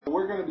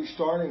We're going to be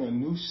starting a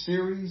new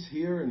series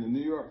here in the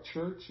New York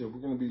Church. We're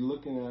going to be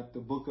looking at the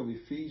book of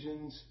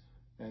Ephesians,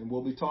 and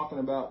we'll be talking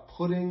about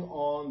putting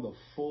on the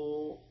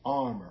full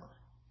armor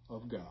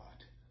of God.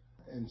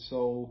 And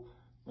so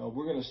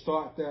we're going to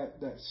start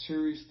that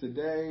series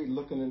today,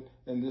 looking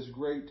in this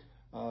great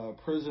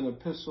prison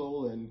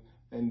epistle,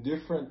 and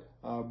different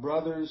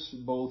brothers,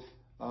 both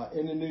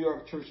in the New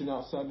York Church and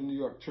outside the New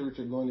York Church,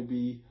 are going to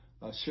be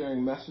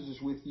sharing messages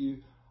with you.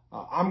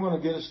 I'm going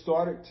to get us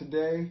started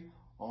today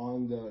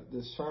on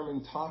the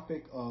sermon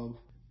topic of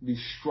be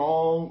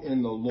strong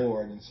in the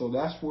Lord. And so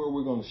that's where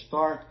we're going to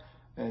start.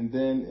 And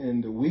then in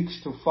the weeks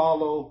to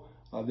follow,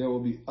 there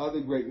will be other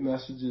great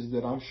messages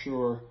that I'm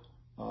sure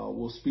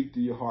will speak to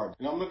your heart.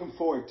 And I'm looking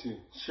forward to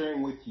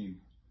sharing with you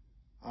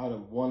out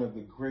of one of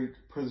the great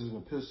prison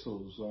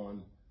epistles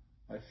on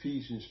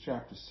Ephesians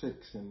chapter 6,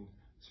 and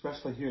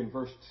especially here in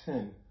verse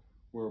 10,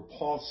 where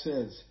Paul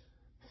says,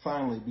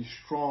 finally, be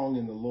strong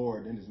in the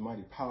Lord and his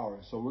mighty power.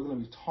 So we're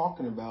going to be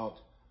talking about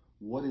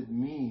what it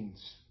means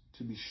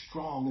to be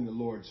strong in the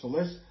Lord. So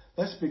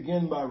let's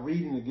begin by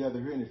reading together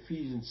here in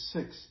Ephesians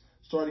 6,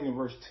 starting in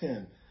verse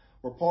 10,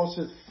 where Paul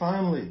says,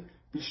 finally,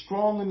 be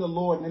strong in the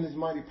Lord and in his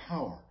mighty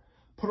power.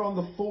 Put on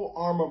the full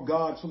armor of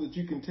God so that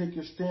you can take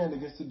your stand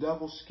against the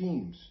devil's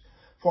schemes.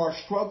 For our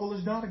struggle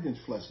is not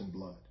against flesh and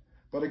blood,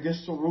 but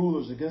against the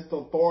rulers, against the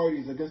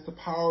authorities, against the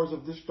powers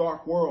of this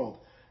dark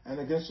world,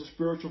 and against the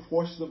spiritual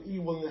forces of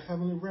evil in the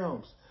heavenly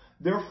realms.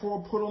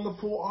 Therefore, put on the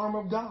full armor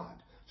of God,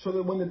 so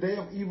that when the day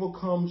of evil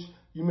comes,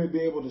 you may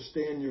be able to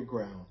stand your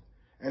ground.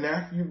 And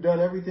after you've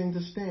done everything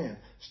to stand,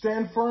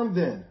 stand firm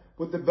then,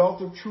 with the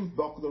belt of truth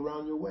buckled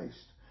around your waist,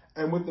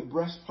 and with the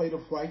breastplate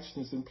of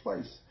righteousness in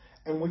place,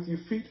 and with your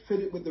feet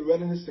fitted with the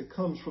readiness that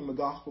comes from the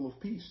gospel of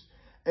peace.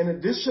 In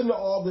addition to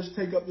all this,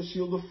 take up the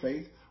shield of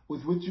faith,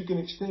 with which you can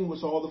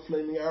extinguish all the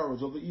flaming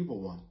arrows of the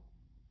evil one.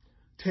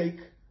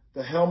 Take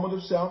the helmet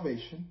of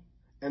salvation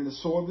and the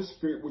sword of the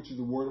Spirit, which is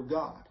the word of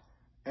God,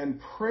 and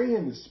pray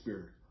in the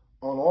Spirit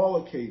on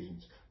all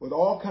occasions, with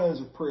all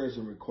kinds of prayers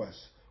and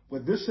requests.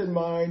 With this in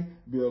mind,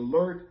 be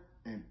alert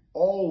and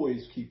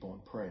always keep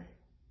on praying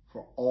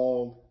for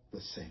all the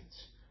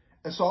saints.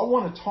 And so I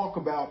want to talk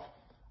about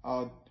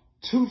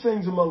two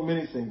things among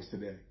many things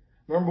today.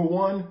 Number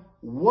one,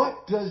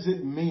 what does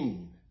it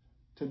mean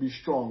to be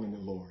strong in the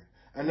Lord?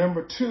 And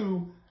number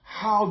two,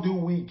 how do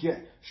we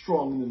get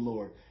strong in the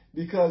Lord?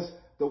 Because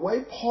the way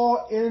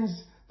Paul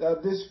ends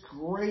this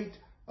great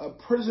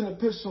prison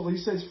epistle, he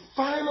says,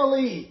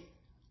 finally,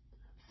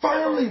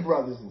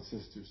 brothers and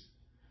sisters,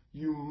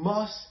 you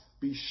must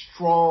be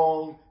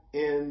strong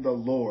in the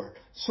Lord.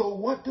 So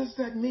what does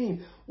that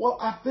mean? Well,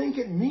 I think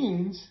it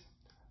means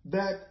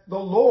that the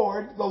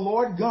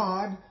Lord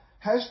God,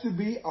 has to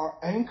be our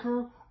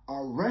anchor,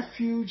 our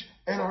refuge,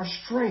 and our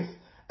strength,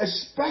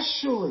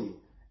 especially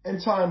in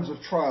times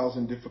of trials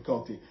and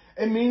difficulty.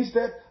 It means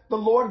that the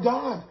Lord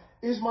God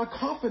is my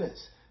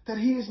confidence, that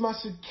he is my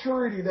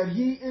security, that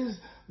he is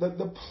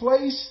the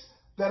place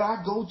that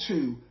I go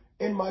to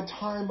in my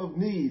time of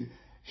need.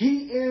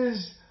 He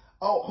is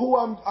who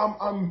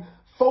I'm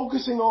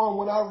focusing on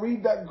when I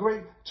read that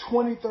great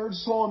 23rd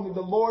Psalm, that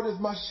the Lord is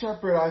my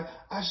shepherd.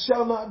 I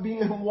shall not be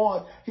in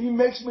want. He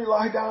makes me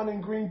lie down in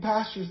green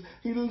pastures.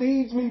 He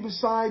leads me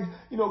beside,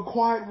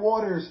 quiet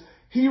waters.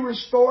 He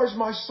restores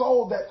my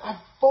soul, that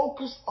I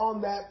focus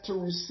on that to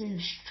receive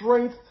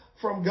strength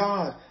from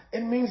God.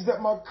 It means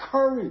that my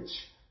courage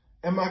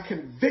and my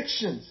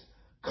convictions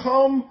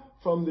come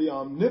from the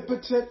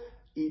omnipotent,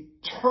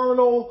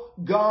 eternal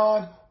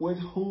God with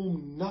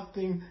whom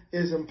nothing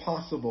is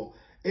impossible.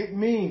 It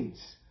means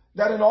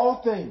that in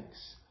all things,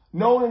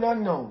 known and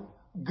unknown,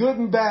 good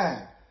and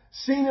bad,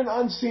 seen and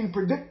unseen,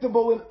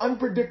 predictable and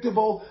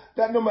unpredictable,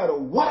 that no matter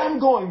what I'm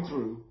going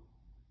through,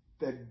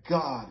 that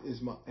God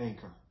is my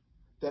anchor,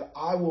 that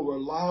I will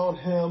rely on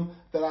him,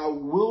 that I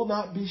will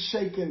not be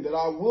shaken, that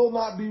I will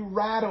not be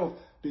rattled,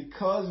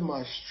 because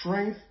my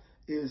strength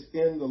is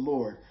in the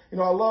Lord.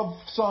 I love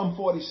Psalm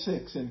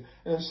 46, and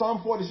in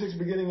Psalm 46,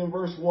 beginning in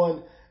verse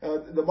 1,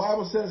 the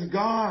Bible says,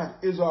 God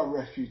is our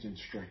refuge and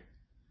strength,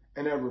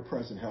 and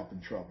ever-present help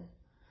in trouble.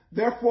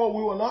 Therefore,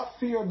 we will not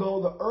fear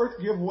though the earth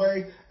give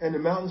way and the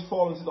mountains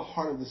fall into the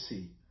heart of the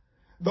sea.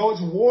 Though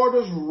its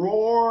waters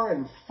roar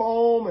and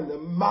foam and the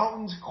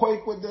mountains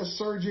quake with their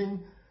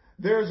surging,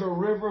 there is a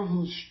river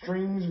whose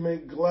streams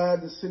make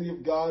glad the city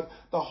of God,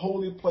 the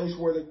holy place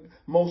where the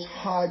Most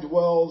High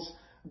dwells.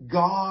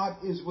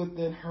 God is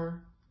within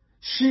her.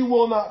 She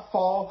will not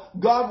fall.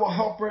 God will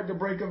help her at the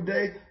break of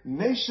day.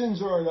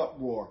 Nations are in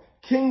uproar.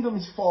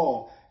 Kingdoms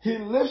fall. He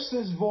lifts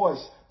his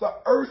voice. The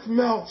earth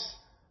melts.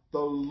 The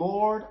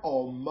Lord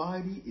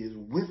Almighty is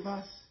with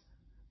us.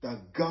 The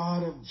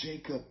God of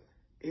Jacob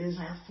is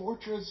our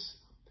fortress.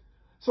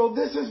 So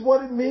this is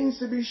what it means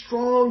to be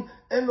strong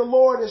in the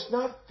Lord. It's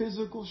not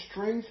physical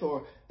strength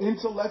or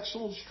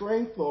intellectual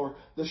strength or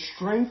the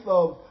strength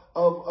of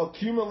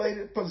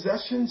accumulated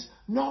possessions.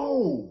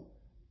 No,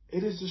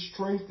 it is the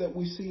strength that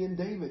we see in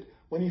David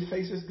when he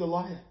faces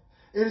Goliath.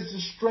 It is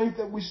the strength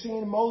that we see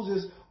in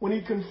Moses when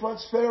he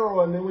confronts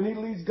Pharaoh and then when he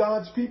leads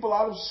God's people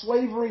out of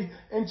slavery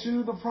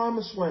into the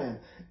promised land.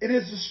 It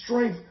is the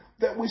strength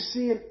that we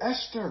see in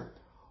Esther,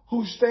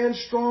 who stands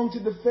strong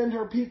to defend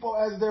her people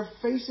as they're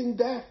facing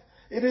death.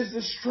 It is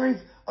the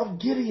strength of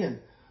Gideon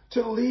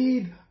to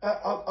lead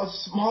a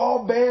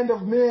small band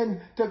of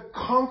men to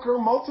conquer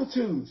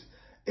multitudes.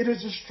 It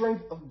is the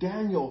strength of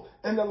Daniel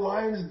and the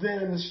lion's den,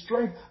 and the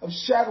strength of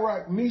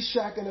Shadrach,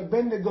 Meshach, and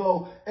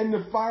Abednego in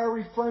the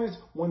fiery furnace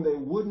when they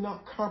would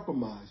not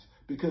compromise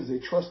because they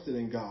trusted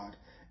in God.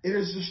 It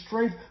is the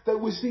strength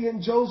that we see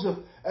in Joseph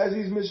as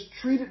he's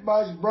mistreated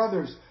by his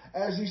brothers,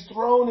 as he's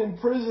thrown in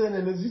prison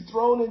and as he's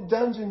thrown in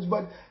dungeons,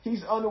 but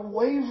he's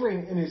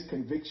unwavering in his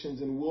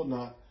convictions and will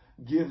not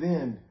give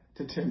in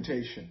to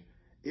temptation.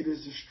 It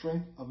is the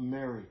strength of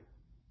Mary,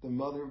 the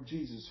mother of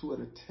Jesus, who at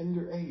a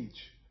tender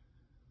age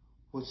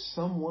was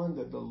someone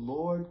that the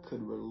Lord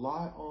could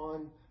rely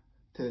on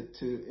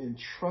to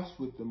entrust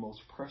with the most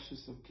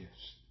precious of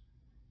gifts.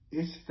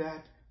 It's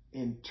that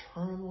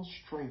internal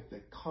strength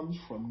that comes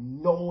from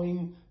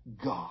knowing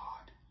God.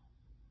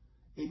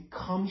 It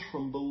comes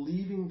from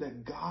believing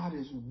that God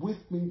is with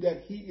me,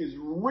 that he is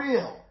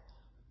real,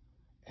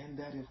 and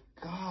that if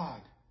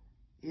God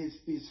is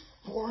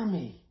for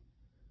me,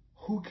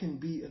 who can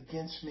be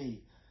against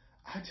me?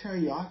 I tell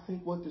you, I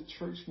think what the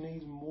church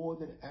needs more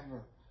than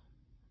ever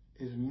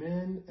is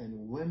men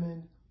and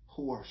women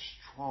who are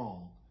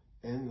strong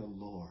in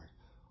the Lord,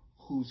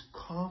 whose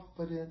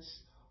confidence,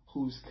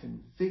 whose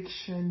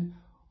conviction,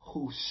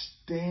 who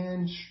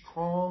stand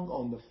strong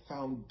on the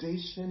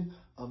foundation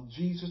of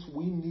Jesus.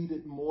 We need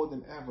it more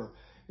than ever.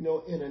 You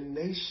know, in a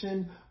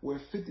nation where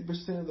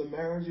 50% of the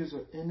marriages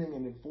are ending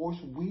in divorce,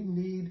 we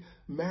need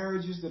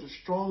marriages that are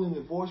strong in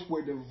divorce,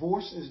 where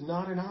divorce is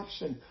not an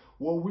option,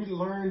 where we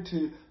learn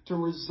to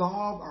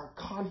resolve our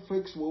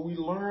conflicts, where we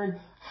learn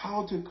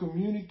how to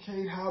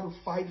communicate, how to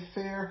fight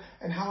fair,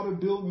 and how to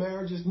build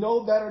marriages,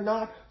 that are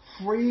not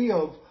free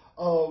of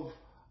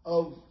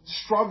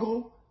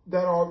struggle,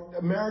 that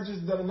are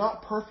marriages that are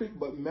not perfect,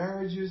 but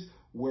marriages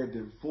where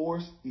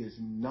divorce is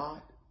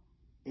not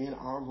in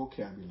our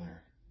vocabulary.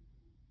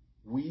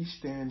 We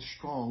stand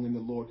strong in the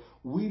Lord.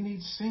 We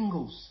need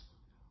singles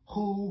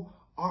who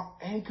are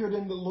anchored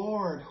in the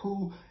Lord,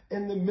 who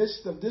in the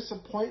midst of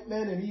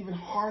disappointment and even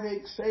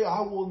heartache say,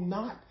 I will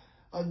not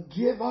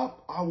give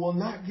up. I will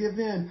not give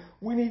in.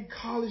 We need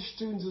college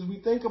students as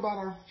we think about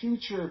our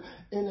future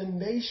in a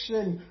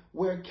nation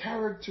where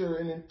character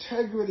and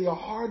integrity are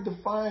hard to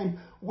find.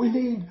 We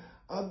need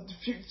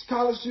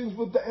college students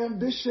with the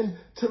ambition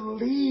to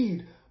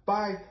lead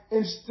by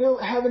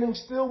having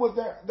instilled with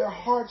their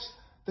hearts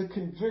the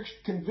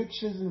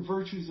convictions and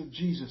virtues of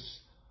Jesus,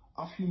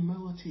 of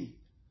humility,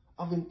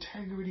 of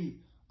integrity,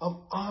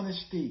 of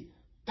honesty.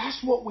 That's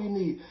what we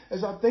need.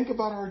 As I think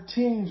about our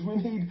teens, we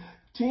need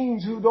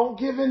teens who don't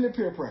give in to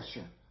peer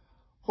pressure,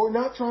 who are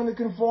not trying to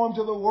conform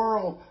to the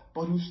world,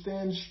 but who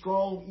stand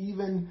strong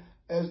even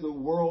as the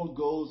world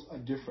goes a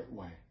different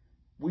way.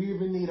 We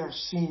even need our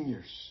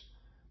seniors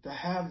to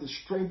have the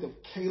strength of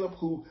Caleb,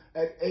 who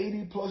at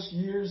 80 plus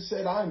years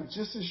said, I'm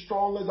just as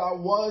strong as I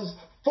was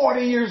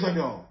 40 years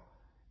ago.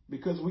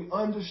 Because we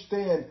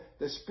understand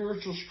that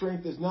spiritual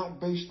strength is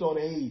not based on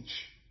age,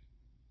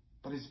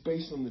 but it's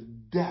based on the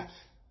depth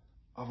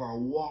of our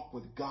walk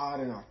with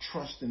God and our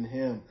trust in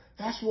him.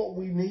 That's what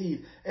we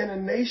need. In a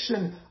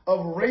nation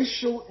of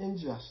racial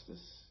injustice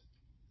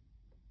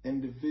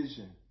and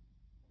division,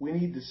 we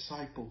need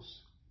disciples.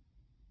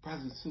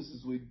 Brothers and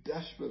sisters, we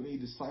desperately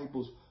need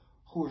disciples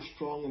who are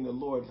strong in the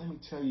Lord. Let me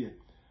tell you,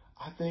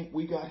 I think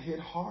we got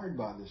hit hard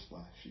by this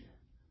last year,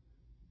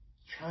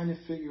 trying to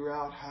figure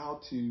out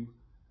how to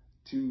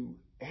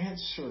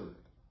answer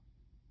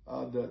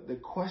the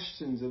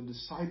questions of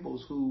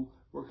disciples who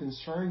were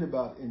concerned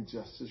about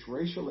injustice,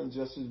 racial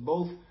injustice,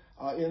 both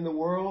in the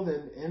world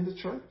and in the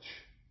church.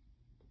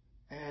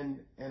 And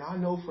I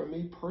know for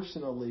me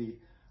personally,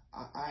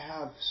 I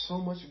have so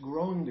much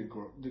growing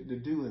to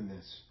do in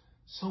this,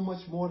 so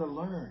much more to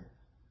learn.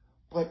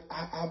 But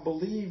I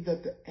believe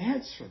that the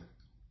answer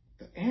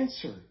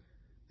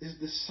is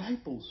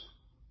disciples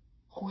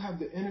who have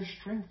the inner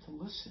strength to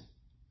listen,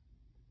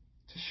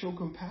 to show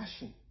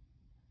compassion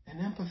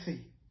and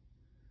empathy,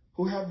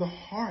 who have the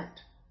heart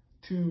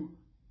to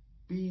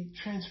be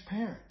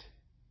transparent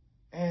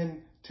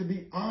and to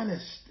be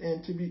honest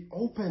and to be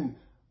open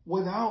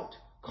without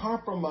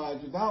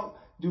compromise, without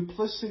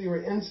duplicity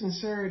or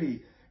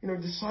insincerity.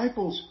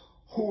 Disciples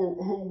who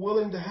are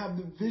willing to have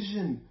the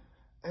vision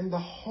and the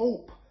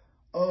hope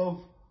of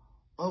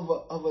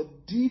a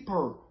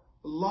deeper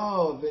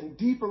love and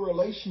deeper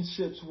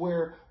relationships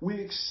where we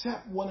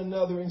accept one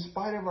another in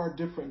spite of our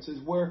differences,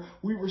 where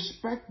we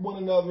respect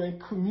one another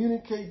and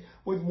communicate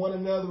with one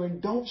another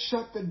and don't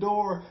shut the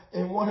door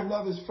in one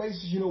another's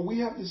faces. We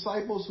have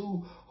disciples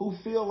who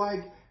feel like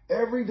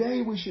every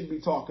day we should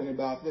be talking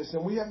about this.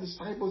 And we have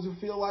disciples who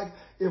feel like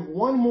if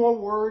one more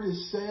word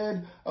is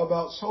said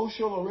about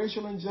social or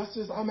racial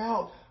injustice, I'm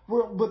out.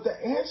 But the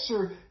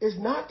answer is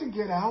not to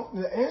get out.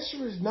 The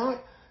answer is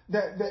not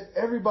that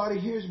everybody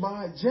hears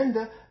my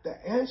agenda. The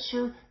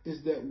answer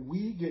is that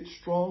we get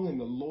strong in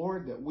the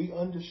Lord, that we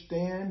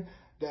understand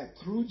that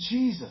through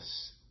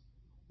Jesus,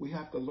 we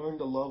have to learn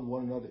to love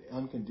one another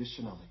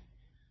unconditionally.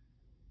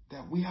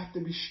 That we have to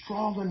be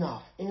strong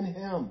enough in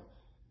Him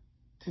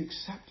to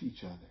accept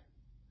each other,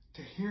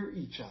 to hear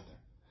each other,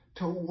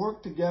 to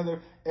work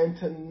together, and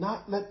to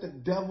not let the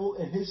devil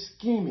and his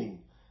scheming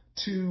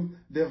to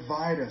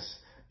divide us.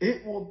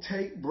 It will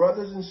take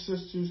brothers and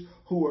sisters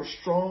who are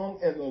strong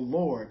in the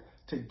Lord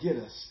to get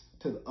us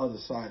to the other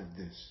side of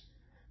this.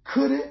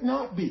 Could it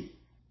not be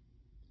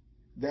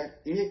that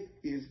it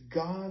is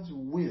God's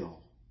will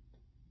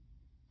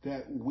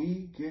that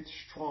we get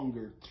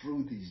stronger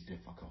through these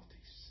difficulties?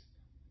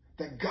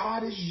 That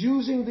God is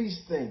using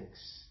these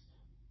things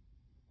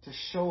to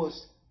show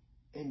us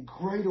in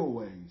greater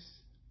ways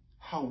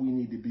how we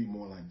need to be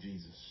more like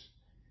Jesus.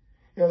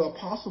 You know, the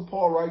Apostle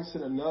Paul writes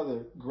in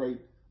another great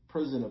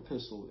prison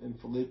epistle in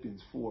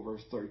Philippians 4,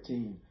 verse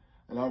 13,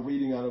 and I'm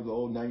reading out of the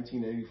old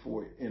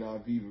 1984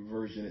 NIV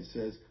version. It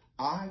says,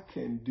 I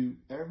can do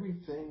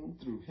everything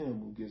through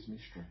Him who gives me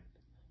strength.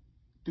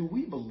 Do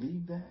we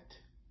believe that?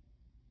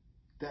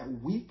 That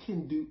we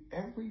can do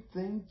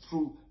everything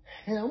through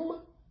Him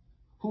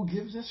who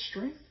gives us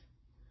strength?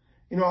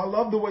 You know, I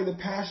love the way the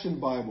Passion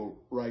Bible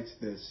writes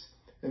this.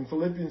 In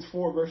Philippians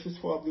 4, verses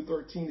 12 to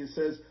 13, it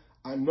says,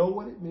 I know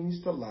what it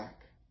means to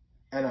lack,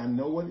 and I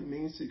know what it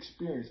means to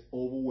experience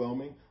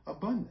overwhelming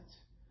abundance.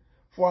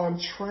 For I'm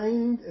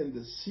trained in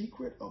the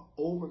secret of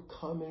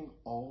overcoming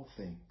all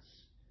things,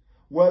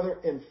 whether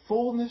in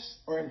fullness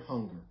or in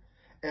hunger.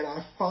 And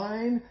I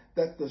find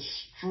that the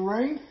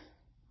strength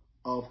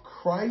of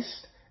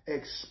Christ's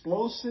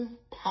explosive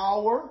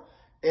power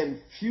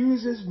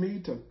infuses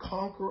me to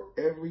conquer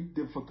every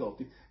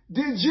difficulty.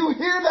 Did you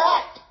hear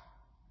that?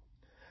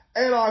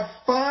 And I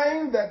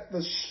find that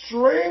the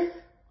strength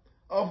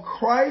of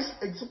Christ's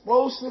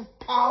explosive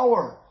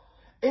power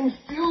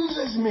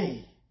infuses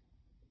me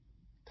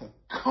to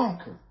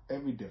conquer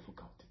every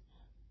difficulty.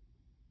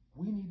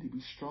 We need to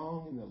be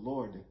strong in the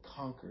Lord to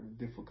conquer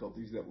the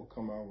difficulties that will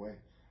come our way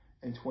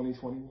in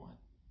 2021,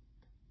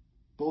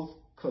 both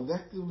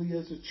collectively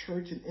as a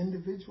church and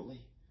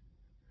individually.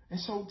 And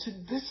so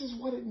this is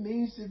what it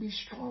means to be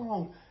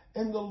strong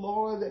in the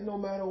Lord, that no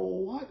matter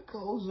what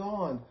goes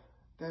on,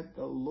 that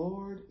the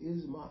Lord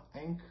is my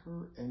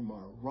anchor and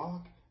my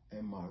rock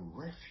and my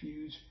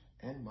refuge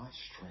and my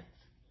strength.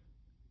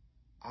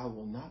 I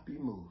will not be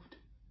moved.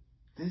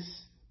 This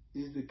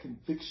is the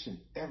conviction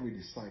every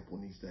disciple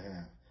needs to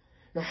have.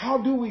 Now, how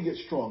do we get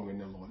stronger in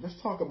the Lord?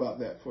 Let's talk about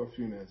that for a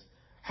few minutes.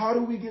 How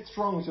do we get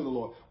stronger to the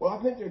Lord? Well,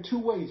 I think there are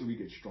two ways we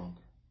get stronger.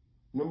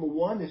 Number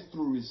one is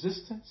through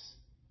resistance,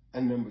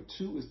 and number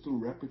two is through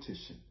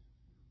repetition.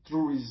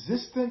 Through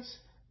resistance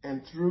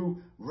and through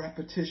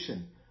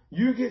repetition.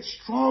 You get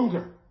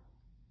stronger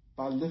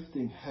by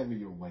lifting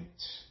heavier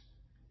weights.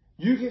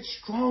 You get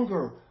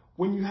stronger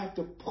when you have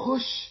to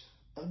push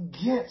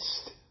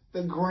against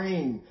the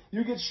grain.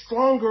 You get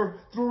stronger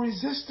through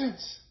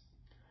resistance.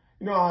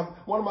 You know,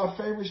 one of my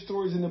favorite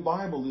stories in the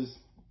Bible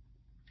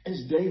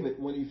is David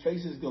when he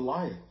faces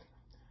Goliath.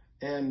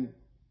 And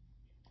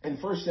in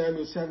 1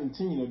 Samuel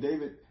 17, you know,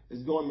 David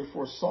is going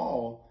before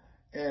Saul,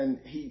 and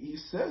he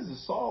says to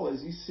Saul,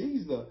 as he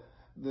sees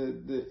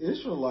the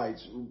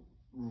Israelites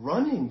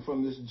running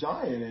from this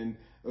giant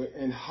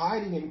and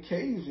hiding in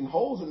caves and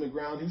holes in the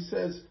ground, he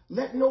says,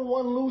 let no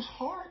one lose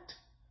heart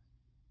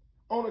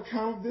on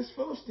account of this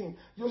Philistine.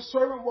 Your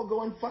servant will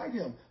go and fight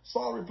him.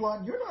 Saul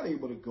replied, you're not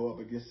able to go up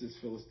against this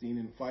Philistine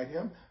and fight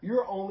him.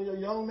 You're only a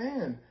young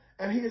man,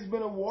 and he has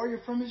been a warrior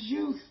from his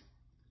youth.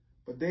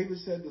 But David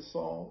said to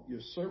Saul,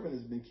 your servant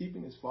has been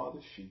keeping his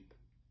father's sheep.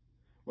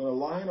 When a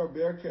lion or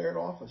bear carried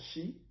off a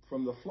sheep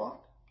from the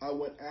flock, I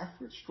went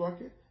after it, struck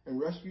it, and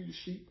rescued the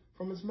sheep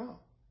from its mouth.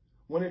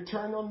 When it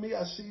turned on me,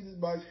 I seized it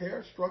by its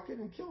hair, struck it,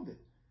 and killed it.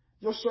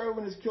 Your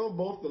servant has killed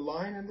both the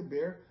lion and the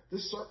bear.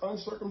 This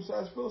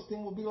uncircumcised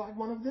Philistine will be like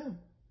one of them,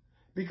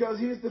 because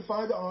he has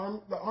defied the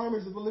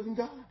armies of the living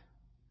God.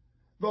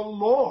 The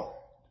Lord,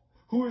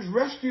 who has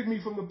rescued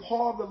me from the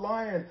paw of the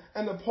lion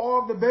and the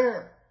paw of the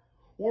bear,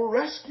 will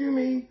rescue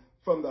me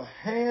from the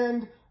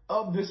hand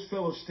of this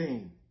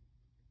Philistine.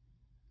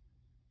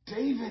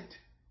 David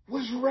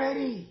was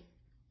ready.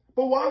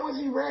 But why was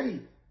he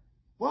ready?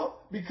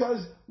 Well,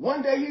 because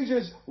one day he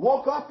just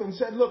woke up and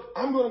said, look,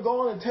 I'm going to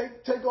go on and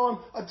take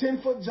on a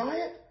 10-foot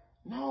giant.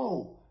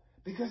 No,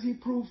 because he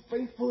proved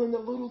faithful in the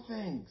little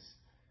things.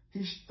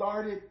 He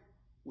started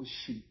with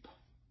sheep.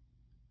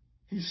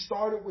 He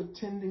started with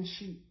tending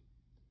sheep.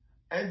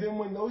 And then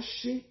when those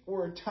sheep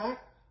were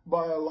attacked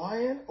by a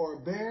lion or a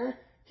bear,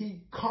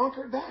 he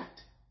conquered that.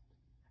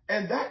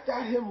 And that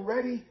got him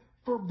ready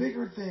for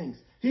bigger things.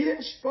 He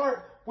didn't start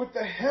with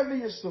the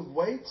heaviest of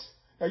weights.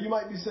 Now, you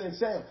might be saying,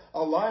 Sam,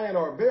 a lion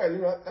or a bear,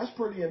 you know, that's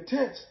pretty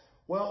intense.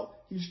 Well,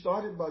 he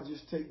started by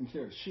just taking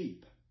care of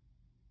sheep.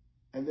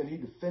 And then he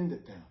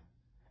defended them.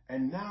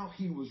 And now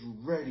he was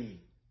ready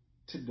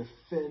to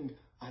defend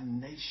a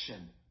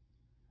nation.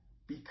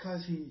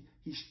 because he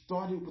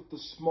started with the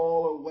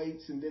smaller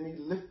weights and then he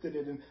lifted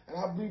it. And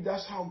I believe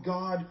that's how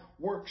God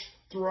works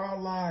through our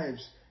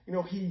lives. You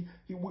know,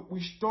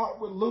 we start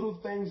with little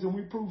things and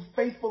we prove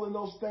faithful in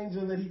those things,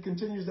 and then he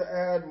continues to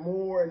add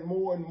more and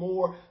more and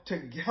more to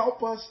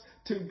help us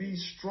to be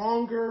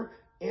stronger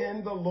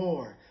in the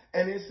Lord.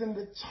 And it's in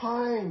the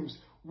times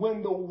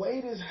when the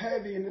weight is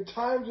heavy, in the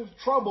times of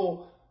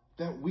trouble,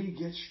 that we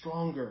get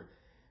stronger.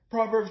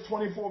 Proverbs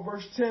 24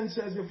 verse 10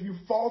 says, if you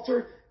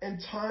falter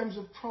in times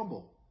of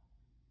trouble,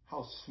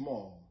 how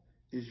small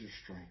is your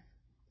strength?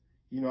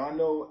 You know, I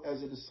know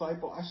as a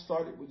disciple, I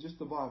started with just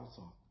the Bible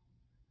talk.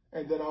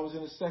 And then I was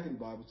in a second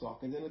Bible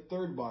talk, and then a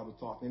third Bible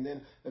talk, and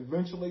then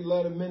eventually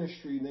led a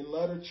ministry, and then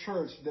led a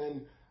church.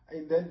 Then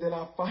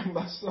I find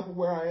myself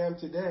where I am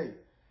today.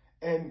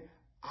 And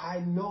I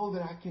know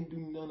that I can do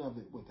none of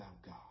it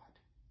without God.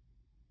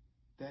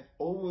 That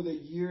over the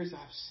years,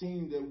 I've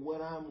seen that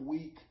when I'm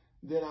weak,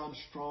 then I'm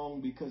strong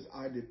because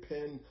I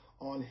depend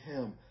on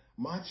him.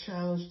 My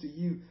challenge to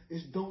you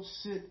is don't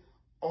sit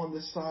on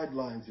the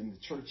sidelines in the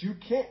church. You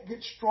can't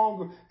get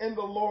stronger in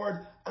the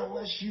Lord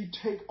unless you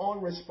take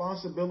on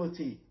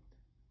responsibility.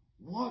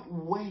 What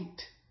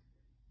weight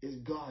is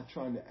God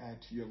trying to add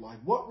to your life?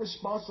 What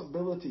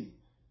responsibility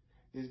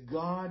is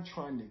God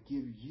trying to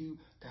give you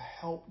to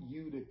help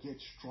you to get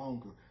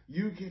stronger?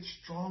 You get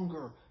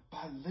stronger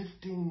by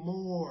lifting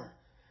more.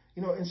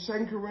 You know, in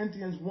 2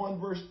 Corinthians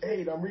 1 verse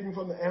 8, I'm reading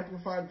from the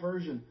Amplified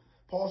Version.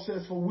 Paul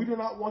says, for we do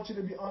not want you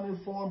to be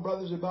uninformed,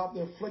 brothers, about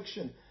the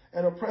affliction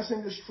and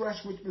oppressing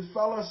distress which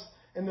befell us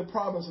in the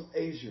province of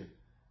Asia.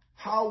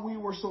 How we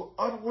were so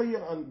utterly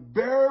and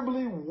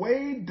unbearably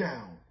weighed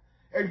down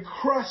and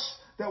crushed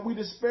that we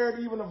despaired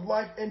even of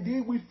life.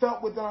 Indeed, we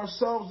felt within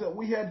ourselves that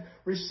we had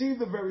received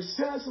the very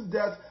sentence of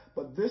death,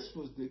 but this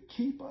was to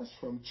keep us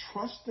from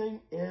trusting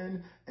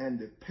in and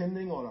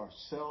depending on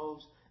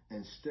ourselves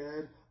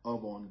instead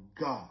of on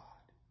God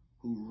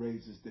who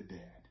raises the dead.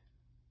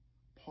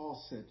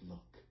 Paul said, look,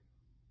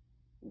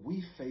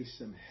 we face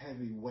some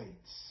heavy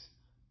weights,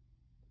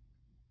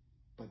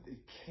 but it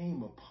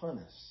came upon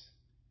us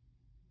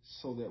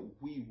so that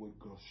we would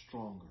grow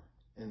stronger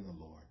in the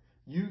Lord.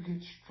 You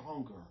get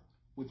stronger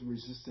with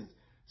resistance.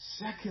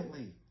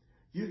 Secondly,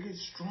 you get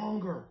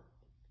stronger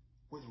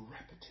with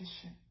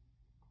repetition.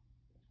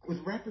 With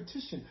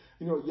repetition.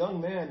 You know, a young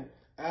man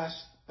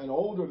asked an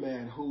older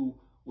man who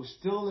was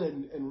still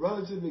in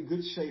relatively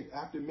good shape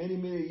after many,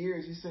 many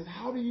years. He said,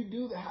 how do you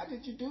do that? How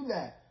did you do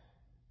that?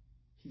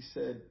 He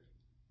said,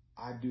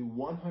 I do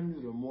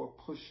 100 or more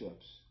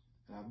push-ups.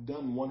 And I've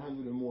done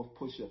 100 or more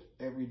push-ups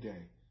every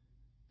day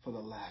for the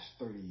last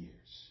 30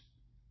 years.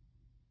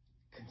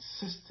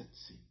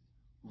 Consistency,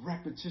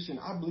 repetition.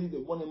 I believe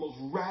that one of the most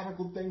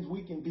radical things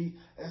we can be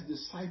as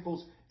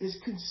disciples is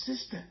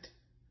consistent.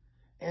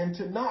 And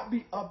to not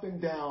be up and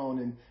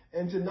down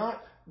and to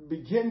not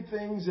begin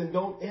things and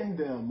don't end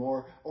them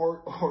or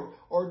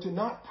to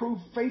not prove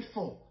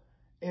faithful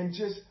and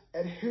just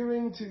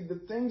adhering to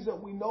the things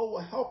that we know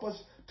will help us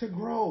to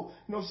grow.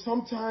 You know,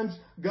 sometimes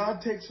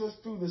God takes us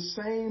through the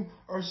same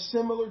or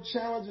similar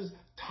challenges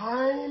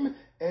time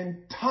and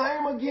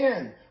time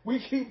again.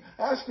 We keep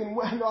asking,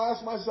 I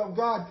ask myself,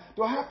 God,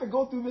 do I have to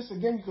go through this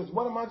again? Because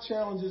one of my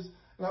challenges,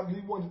 and I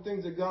believe one of the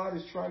things that God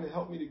is trying to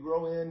help me to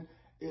grow in,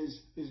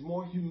 is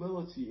more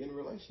humility in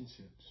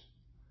relationships.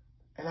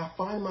 And I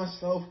find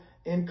myself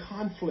in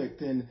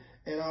conflict and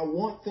I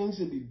want things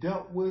to be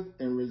dealt with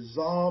and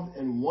resolved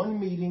in one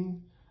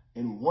meeting,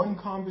 in one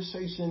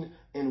conversation,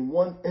 in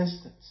one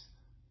instance.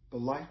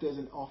 But life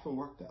doesn't often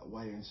work that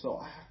way. And so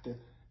I have to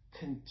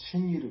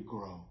continue to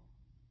grow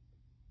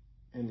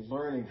in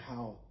learning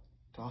how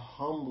to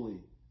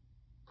humbly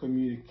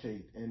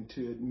communicate and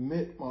to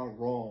admit my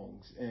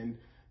wrongs and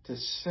to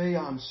say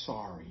I'm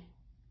sorry.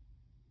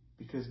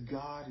 Because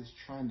God is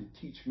trying to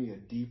teach me a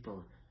deeper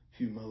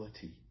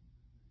humility.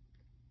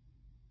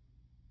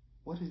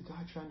 What is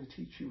God trying to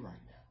teach you right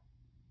now?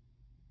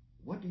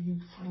 What do you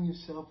find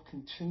yourself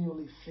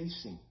continually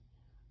facing?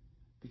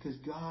 Because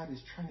God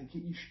is trying to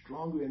get you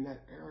stronger in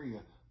that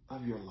area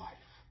of your life.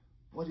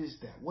 What is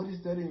that? What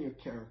is that in your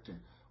character?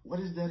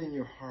 What is that in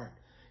your heart?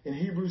 In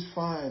Hebrews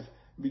 5,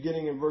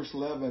 beginning in verse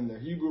 11, the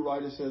Hebrew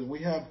writer says,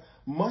 we have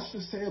much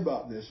to say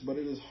about this, but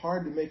it is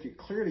hard to make it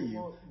clear to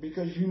you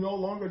because you no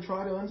longer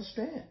try to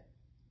understand.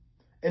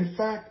 In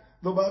fact,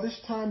 though by this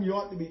time you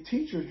ought to be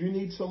teachers, you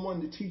need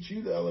someone to teach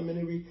you the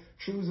elementary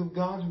truths of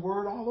God's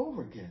word all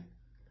over again.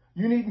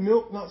 You need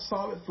milk, not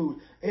solid food.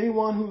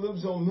 Anyone who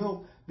lives on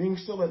milk, being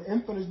still an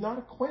infant, is not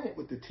acquainted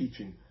with the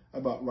teaching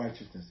about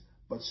righteousness,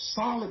 but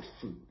solid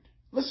food.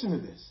 Listen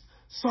to this.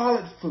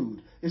 Solid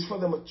food is for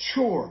the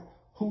mature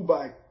who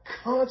by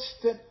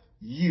constant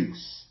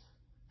use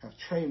have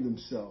trained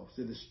themselves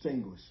to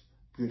distinguish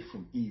good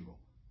from evil.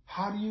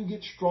 How do you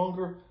get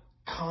stronger?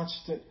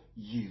 Constant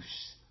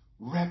use,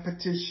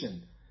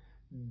 repetition,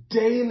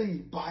 daily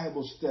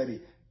Bible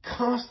study,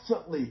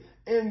 constantly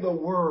in the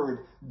Word,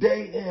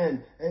 day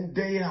in and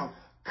day out,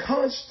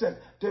 constant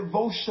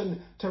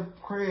devotion to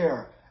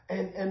prayer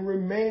and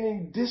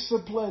remaining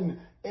disciplined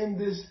in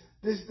this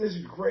this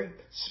great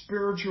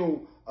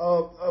spiritual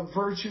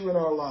virtue in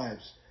our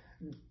lives.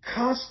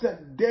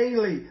 Constant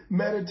daily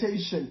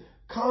meditation,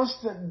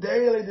 constant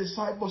daily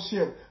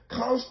discipleship,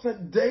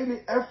 constant daily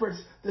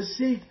efforts to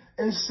seek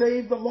and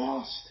save the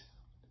lost.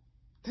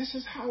 This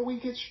is how we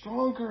get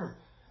stronger.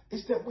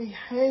 It's that we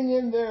hang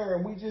in there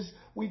and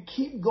we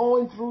keep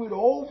going through it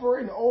over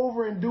and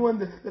over and doing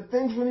the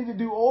things we need to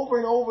do over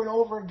and over and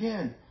over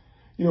again.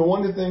 You know,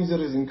 one of the things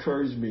that has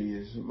encouraged me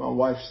is my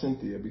wife,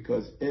 Cynthia,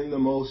 because in the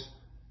most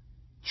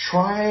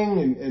trying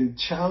and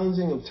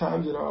challenging of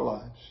times in our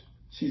lives,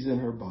 she's in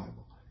her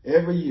Bible.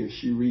 Every year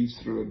she reads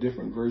through a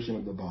different version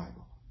of the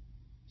Bible.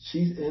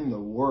 She's in the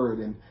Word,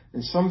 and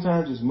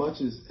sometimes as much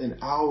as an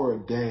hour a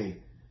day,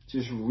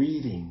 just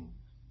reading,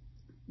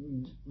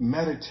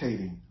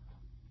 meditating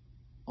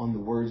on the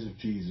words of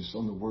Jesus,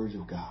 on the words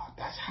of God.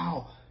 That's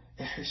how,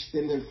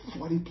 in the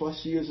 40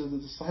 plus years as a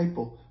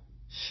disciple,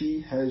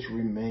 she has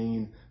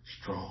remained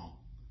strong.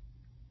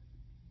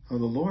 Now,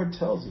 the Lord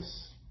tells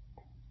us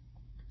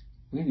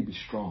we need to be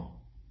strong.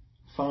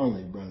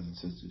 Finally, brothers and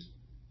sisters,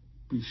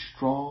 be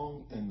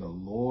strong in the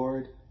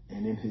Lord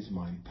and in His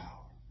mighty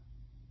power.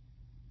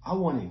 I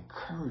want to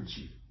encourage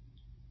you.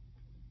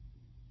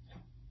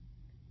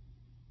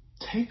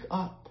 Take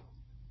up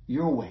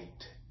your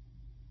weight.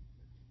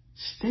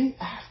 Stay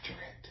after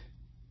it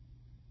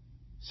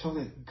so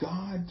that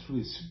God, through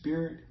His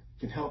Spirit,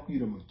 can help you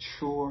to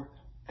mature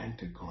and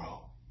to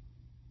grow.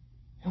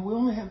 And we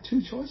only have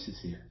two choices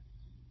here: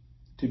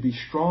 to be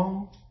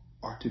strong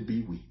or to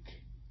be weak.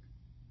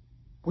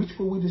 Which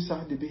will we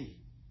decide to be?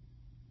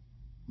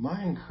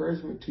 My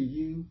encouragement to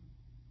you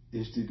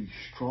is to be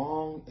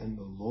strong in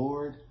the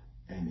Lord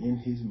and in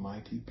His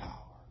mighty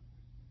power.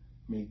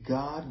 May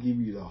God give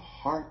you the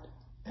heart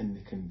and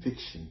the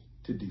conviction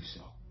to do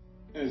so.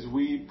 As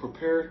we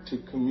prepare to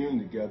commune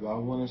together, I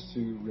want us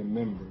to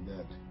remember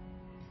that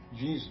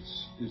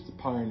Jesus is the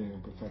pioneer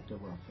and perfecter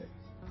of our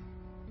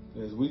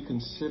faith. As we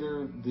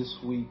consider this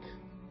week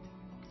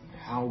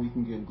how we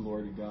can give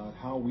glory to God,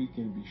 how we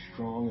can be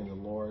strong in the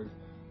Lord,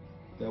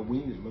 that we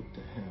need to look to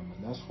Him.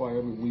 And that's why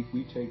every week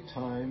we take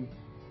time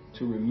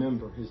to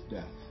remember His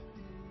death,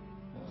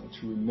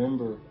 to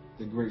remember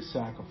the great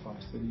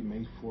sacrifice that He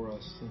made for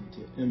us and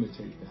to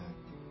imitate that.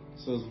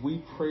 So as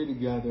we pray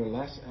together,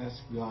 let's ask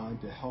God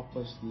to help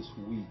us this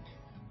week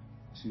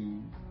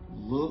to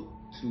look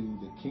to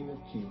the King of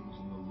Kings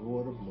and the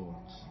Lord of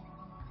Lords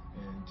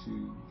and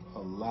to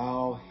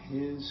allow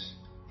His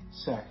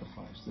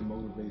sacrifice to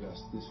motivate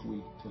us this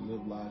week to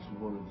live lives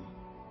worthy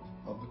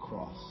of the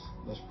cross.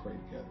 Let's pray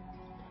together.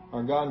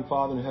 Our God and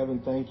Father in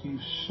heaven, thank you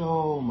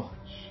so much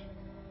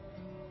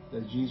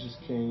that Jesus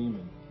came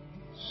and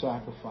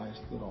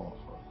sacrificed it all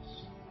for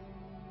us.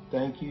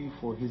 Thank you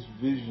for His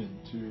vision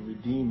to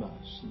redeem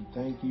us. And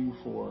thank you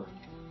for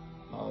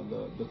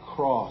the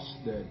cross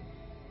that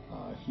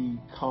He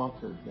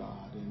conquered,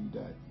 God, and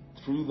that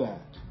through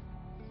that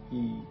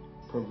He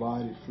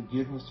provided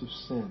forgiveness of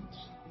sins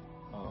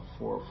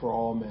for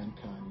all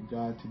mankind. And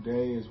God,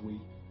 today as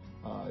we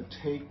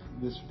take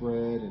this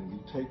bread and we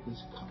take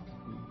this cup,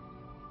 we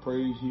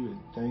praise you and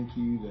thank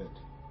you that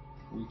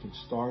we can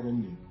start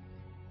anew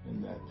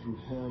and that through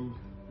Him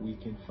we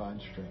can find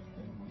strength.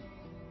 And we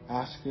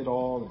ask it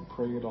all and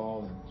pray it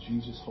all in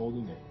Jesus'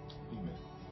 holy name. Amen.